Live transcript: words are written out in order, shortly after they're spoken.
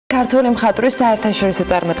ქართველი მხატვრის საერთაშორისო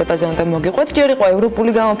წარმატებაზე უნდა მოგიყვეთ. ჯერ იყო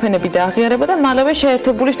ევროპული გამოფენები და აღიარება და მალევე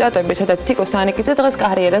შეერთებული შტატები, სადაც თიკო სანიკიძე დღეს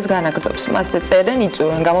კარიერას გაანგრძობს. მასზე წერენ,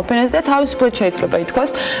 იწვევენ გამოფენებზე და თავისუფლად შეიძლება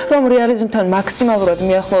ითქვას, რომ რეალიზმთან მაქსიმალურად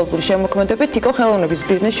მიახლოვებული შემოქმედებით თიკო ხელოვნების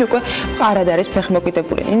ბიზნესში უკვე მყარად არის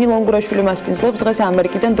ფეხმოკიდებული. ნინი ლონგურაშვილი მასპინძლობს დღეს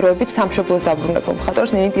ამერიკიდან დროებით სამშობლოს დაბრუნებულ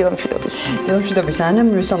მხატვარს ნინი დილამშვიდობის. დილამშვიდობის ანა,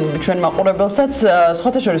 მივესალმებით ჩვენ მაყურებელსაც.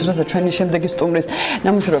 სხვათა შორის, როცა ჩვენი შემდეგი სტუმრის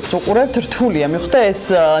ნამუშევრებს უყურებთ, რთულია მიხვდა ეს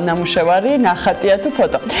ნამუშევარი, ნახატია თუ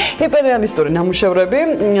ფოტო. ჰიპერრეალისტური ნამუშევრები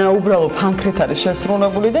უბრალო ფანქრით არის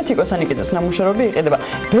შესრულებული და თიკო სანიკიძეს ნამუშევრები იყიდება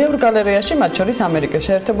ბევრ გალერეაში, მათ შორის ამერიკის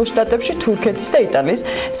შეერთებულ შტატებში, თურქეთის და იტალიის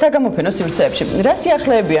საგამოფენო სივრცეებში. რა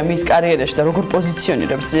სიახლეებია მის კარიერაში და როგორ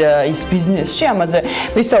პოზიციონირებს ის ბიზნესში, ამაზე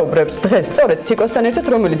ვისაუბრებთ დღეს სწორედ თიკოსთან ერთად,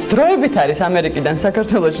 რომელიც დროებით არის ამერიკიდან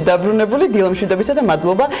საქართველოში დაბრუნებული. დილამშვიდობისა და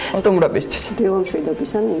მადლობა სტუმრობისთვის.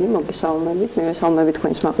 დილამშვიდობისა, ნინი, მოგესალმებით, მივესალმებით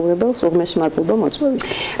თქვენს მაყურებელს, უღმეს მადლობა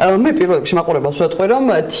მოწვევისთვის. მე პირველ რიგში მაყურებელს ვეთქვი, რომ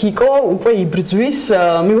თიკო უკვე იბრძვის,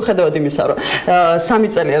 მიუხედავად იმისა, რომ 3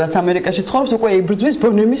 წელია რაც ამერიკაში ცხოვრობს, უკვე იბრძვის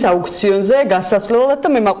ბონემის აუქციონზე გასასვლელად და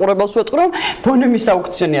მე მაყურებელს ვეთქვი, რომ ბონემის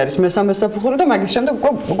აუქციონი არის მესამე საფუძველი და მაგის შემდეგ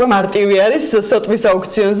უკვე მარტივი არის სოტვის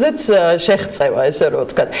აუქციონზეც შეღწევა, ესე რომ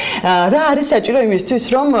ვთქვათ. რა არის საჭირო იმისთვის,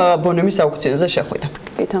 რომ ბონემის აუქციონზე შეხვიდე?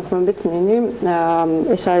 გეთანხმებით, ნინი,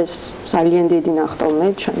 ეს არის ძალიან დიდი ნახტომი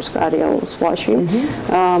ჩემს კარიერულ ზღვაში.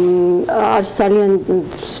 არის ძალიან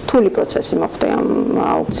რთული პროცესი მოხდა ამ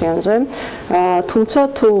აუქციონზე. თუმცა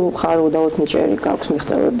თუ ხარ უდაოდნიჭერი, გაქვს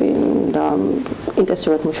მიღწევები და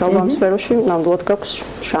ინტენსიურად მუშაობ ამ სფეროში, ნამდვილად გაქვს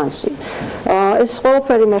შანსი. ეს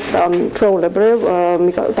ყველაფერი მოხდა ჩვეულებრივ,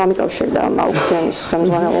 დამიკავშირდა ამ აუქციონის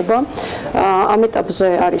ხელმძღვანელობა. ამ ეტაპზე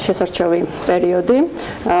არის შესარჩევი პერიოდი,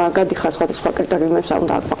 გადიხარ სხვადასხვა კრიტერიუმებს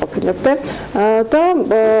უნდა აკმაყოფილებდე და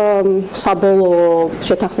საბოლოო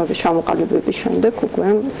შეთანხმების ჩამოყალიბების შემდეგ უკვე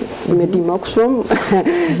იმედი მაქვს, რომ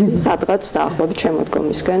სადღაც დაახლოებით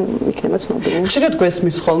შემოდგომისკენ იქნება ცნობილი. ხშირად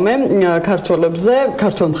გვესმის ხოლმე ქართველებზე,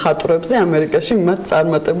 ქართველ მხატვრებზე ამერიკაში მათ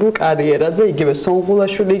წარმატებულ კარიერაზე, იგივე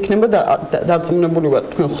სონღულაშვილი იქნება და დარწმუნებული ვარ,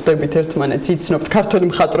 თქვენ ხვდებით ერთმანეთს, იცნობთ ქართველი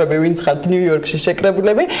მხატვრები, ვინც ხართ ნიუ-იორკში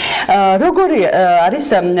შეკრებულები. როგორი არის,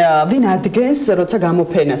 ვინ ადგენს, როცა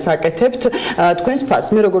გამოფენას აკეთებთ თქვენს ფასს?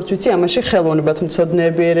 მე როგორც ვიცი, ამაში ხელოვნებად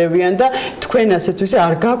მცოდნეები ერევიან და თქვენ ასეთ ვიცი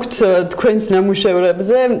არ გაქვთ თქვენს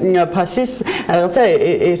ნამუშევრებზე ფასის რაღაცა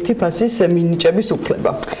ერთი ფასის მინიჭების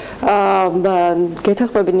უფლება.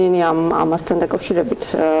 გეთანხმები ნინი ამასთან დაკავშირებით,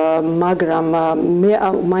 მაგრამ მე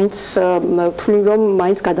მაინც ვთვლი, რომ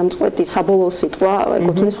მაინც გადამწყვეტი საბოლოო სიტყვა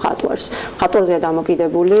ეკუთვნის მხატვარს. მხატვარზეა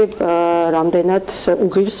დამოკიდებული, რამდენად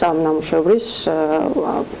უღირს ამ ნამუშევრის,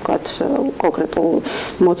 ვთქვათ, კონკრეტულ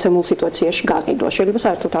მოცემულ სიტუაციაში გაყიდვა. შეიძლება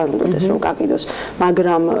საერთოდ არ უნდადეს რომ გაყიდოს,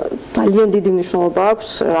 მაგრამ ძალიან დიდი მნიშვნელობა აქვს,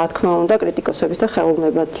 რა თქმა უნდა, კრიტიკოსების და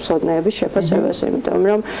ხელოვნებად მცოდნეების შეფასებაზე, იმიტომ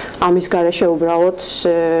რომ ამის გარეშე უბრალოდ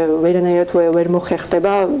ვერანაირად ვერ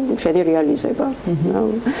მოხერხდება შენი რეალიზება.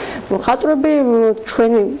 მხატვრები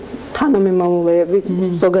ჩვენი თანამემამულეები,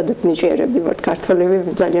 ზოგადად ნიჭიერები ვართ ქართველები,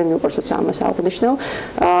 ძალიან მიყვარს როცა ამას აღვნიშნავ.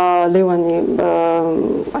 ლევანი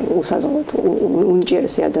უსაზღვროდ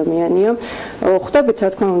უნიჭიერესი ადამიანია. ხვდებით, რა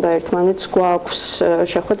თქმა უნდა, ერთმანეთს გვაქვს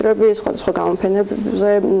შეხვედრები სხვადასხვა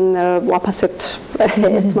გამოფენებზე, ვაფასებთ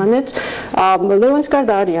ერთმანეთს. ლევანის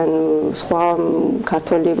გარდა არიან სხვა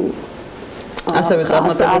ქართველი ასევე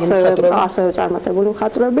წარმატებული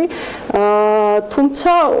მხატვრები,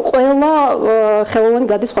 თუმცა ყველა ხელოვანი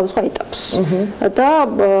გადის სხვადასხვა ეტაპს და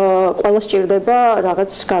ყველა სჭირდება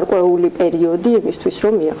რაღაც გარკვეული პერიოდი იმისთვის,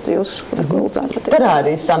 რომ მიაღწიოს გარკვეულ წარმატებას. და რა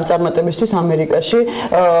არის ამ წარმატებისთვის ამერიკაში,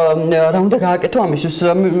 რა უნდა გააკეთო ამისთვის?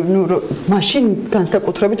 მაშინ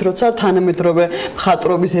განსაკუთრებით, როცა თანამედროვე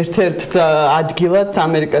მხატვრობის ერთ-ერთ ადგილად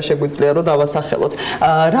ამერიკა შეგვიძლია რომ დავასახელოთ.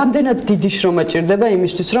 რამდენად დიდი შრომა ჭირდება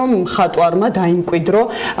იმისთვის, რომ მხატვარმა დაიმკვიდრო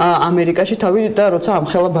ამერიკაში თავი და როცა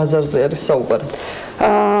ამხელა ბაზარზე არის საუბარი?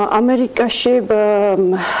 ამერიკაში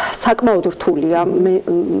საკმაოდ რთულია. მე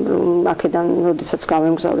აქედან როდესაც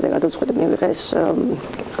გავემგზავრე და გადაწყვეტი მივიღე ეს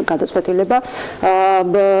გადაწყვეტილება,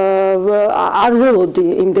 არ ველოდი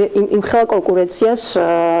იმ ხელ კონკურენციას,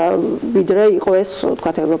 ვიდრე იყო ეს,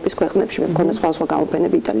 ვთქვათ, ევროპის ქვეყნებში. მე მქონდა სხვადასხვა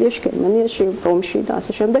გამოფენები იტალიაში, გერმანიაში, რომში და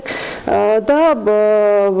ასე შემდეგ. და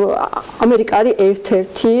ამერიკა არის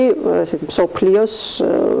ერთ-ერთი ესეთი მსოფლიოს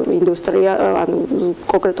ინდუსტრია, ანუ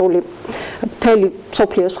კონკრეტული მთელი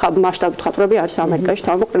მსოფლიოს მასშტაბით მხატვრები არის ამერიკაში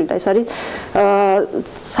თავმოყრილი და ეს არის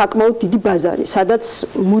საკმაოდ დიდი ბაზარი, სადაც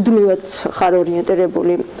მუდმივად ხარ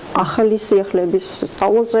ორიენტირებული ახალი სიახლეების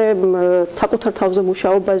სწავლაზე, საკუთარ თავზე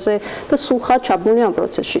მუშაობაზე და სულ ხარ ჩაბმული ამ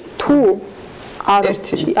პროცესში. თუ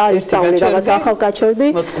არის სწავლი რაღაც ახალ გაჩერდი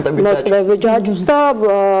მოწყდები ჯაჭვს და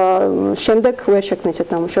შემდეგ ვერ შექმნით ერთ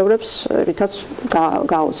ნამუშევრებს რითაც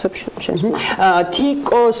გააოცებ შესმა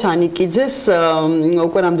თიკო სანიკიძეს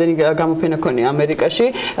უკვე რამდენი გამოფენა ქონია ამერიკაში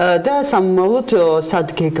და სამომავლოდ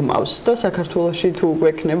სად გეგმავს და საქართველოში თუ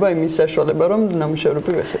გვექნება იმის საშუალება რომ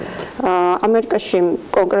ნამუშევრები ვეხედოთ ამერიკაში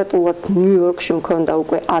კონკრეტულად ნიუ-იორკში მქონდა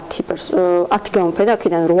უკვე 10 გამოფენა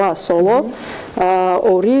აქედან 8 სოლო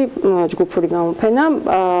 2 ჯგუფური გამოფენა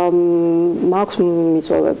მაქვს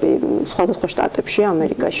მიწვევები სხვადასხვა შტატებში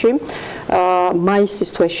ამერიკაში მაისის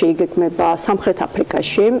თვეში იგეგმება სამხრეთ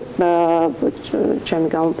აფრიკაში ჩემი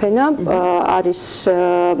გამოფენა არის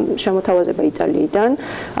შემოთავაზება იტალიიდან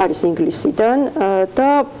არის ინგლისიდან და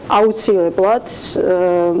აუცილებლად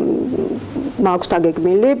მაქვს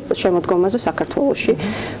დაგეგმილი შემოდგომაზე საქართველოში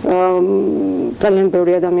ძალიან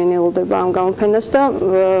ბევრი ადამიანი ელოდება ამ გამოფენას და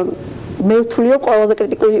მე ვთვლიო ყველაზე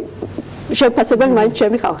კრიტიკული შეფასებელი მაინც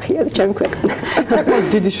ჩემი ხალხია და ჩემი ქვეყანა. საკმაოდ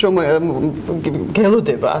დიდი შრომა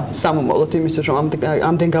გელოდება სამომავლოდ იმის რომ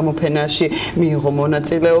ამდენ გამოფენაში მიიღო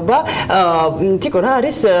მონაწილეობა. თიკო რა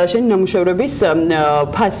არის შენი ნამუშევრების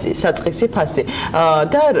ფასი, საწყისი ფასი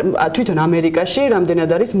და თვითონ ამერიკაში რამდენად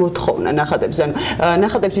არის მოთხოვნა ნახატებს, ანუ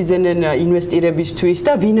ნახატებს იძენენ ინვესტირებისთვის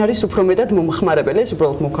და ვინ არის უფრო მეტად მომხმარებელი, ეს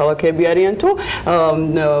უბრალოდ მოქალაქეები არიან თუ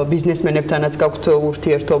ბიზნესმენებთანაც გაქვთ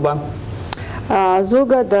ურთიერთობა?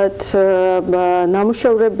 ზოგადად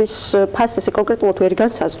ნამუშევრების ფასი კონკრეტულად ვერ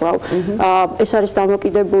განსაზღვრავ. ეს არის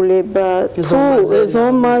დამოკიდებული თუ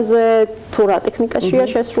ზომაზე, თუ რა ტექნიკაშია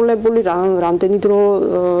შესრულებული, რამდენი დრო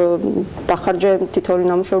დახარჯე თითოეული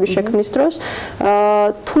ნამუშევრის შექმნის დროს.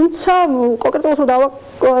 თუმცა კონკრეტულად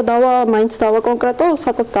მაინც დავაკონკრეტო,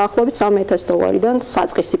 სადღაც დაახლოებით $3,000-დან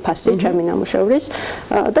საწყისი ფასი ჩემი ნამუშევრის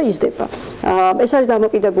და იზრდება. ეს არის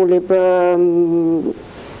დამოკიდებული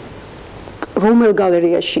რომელ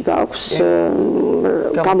გალერეაში გაქვს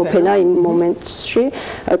გამოფენა იმ მომენტში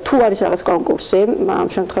თუ არის რაღაც კონკურსი ამ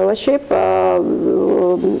შემთხვევაში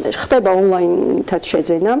ხდება ონლაინითაც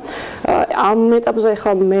შეძენა ამ ეტაპზე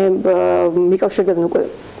ახლა მე მიკავშირდებიან უკვე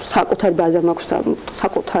საკუთარი ბაზა მაქვს და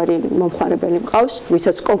საკუთარი მომხმარებელი მყავს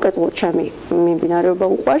ვისაც კონკრეტულად ჩემი მიმდინარეობა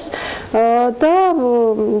უყვარს და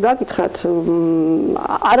რა გითხრათ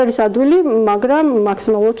არ არის ადვილი მაგრამ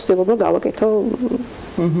მაქსიმალურად ვცდილობ რომ გავაკეთო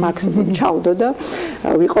მაქსიმუმ ჩავდო და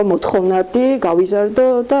ვიყო მოთხოვნადი, გავიზარდო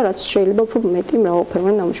და რაც შეიძლება უფრო მეტი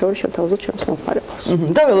მრავალფეროვანი ნამუშევარი შევთავაზოთ ჩემს მომხმარებელს.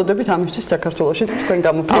 და ველოდებით ამისთვის საქართველოშიც თქვენ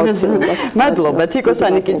გამოფენაზე. მადლობა, თიკო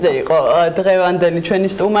სანიკიძე იყო დღევანდელი ჩვენი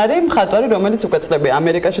სტუმარი, მხატვარი, რომელიც უკვე წლები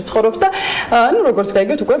ამერიკაში ცხოვრობს და ანუ როგორც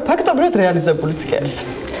გაიგეთ, უკვე ფაქტობრივად რეალიზებულიც კი არის.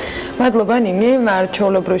 მადლობა ნინი,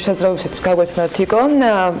 მარჩეულებრივი შესაძლებლობებით გაგვეცნო თიკო.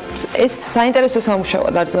 ეს საინტერესო სამუშაოა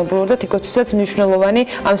დაძნობილო და თიკოსთვისაც მნიშვნელოვანი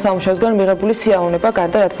ამ სამუშაოსგან მიღებული სიამოვნება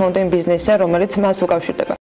გარდა რა თქმა უნდა იმ ბიზნესისა, რომელიც მას უკავშირდება.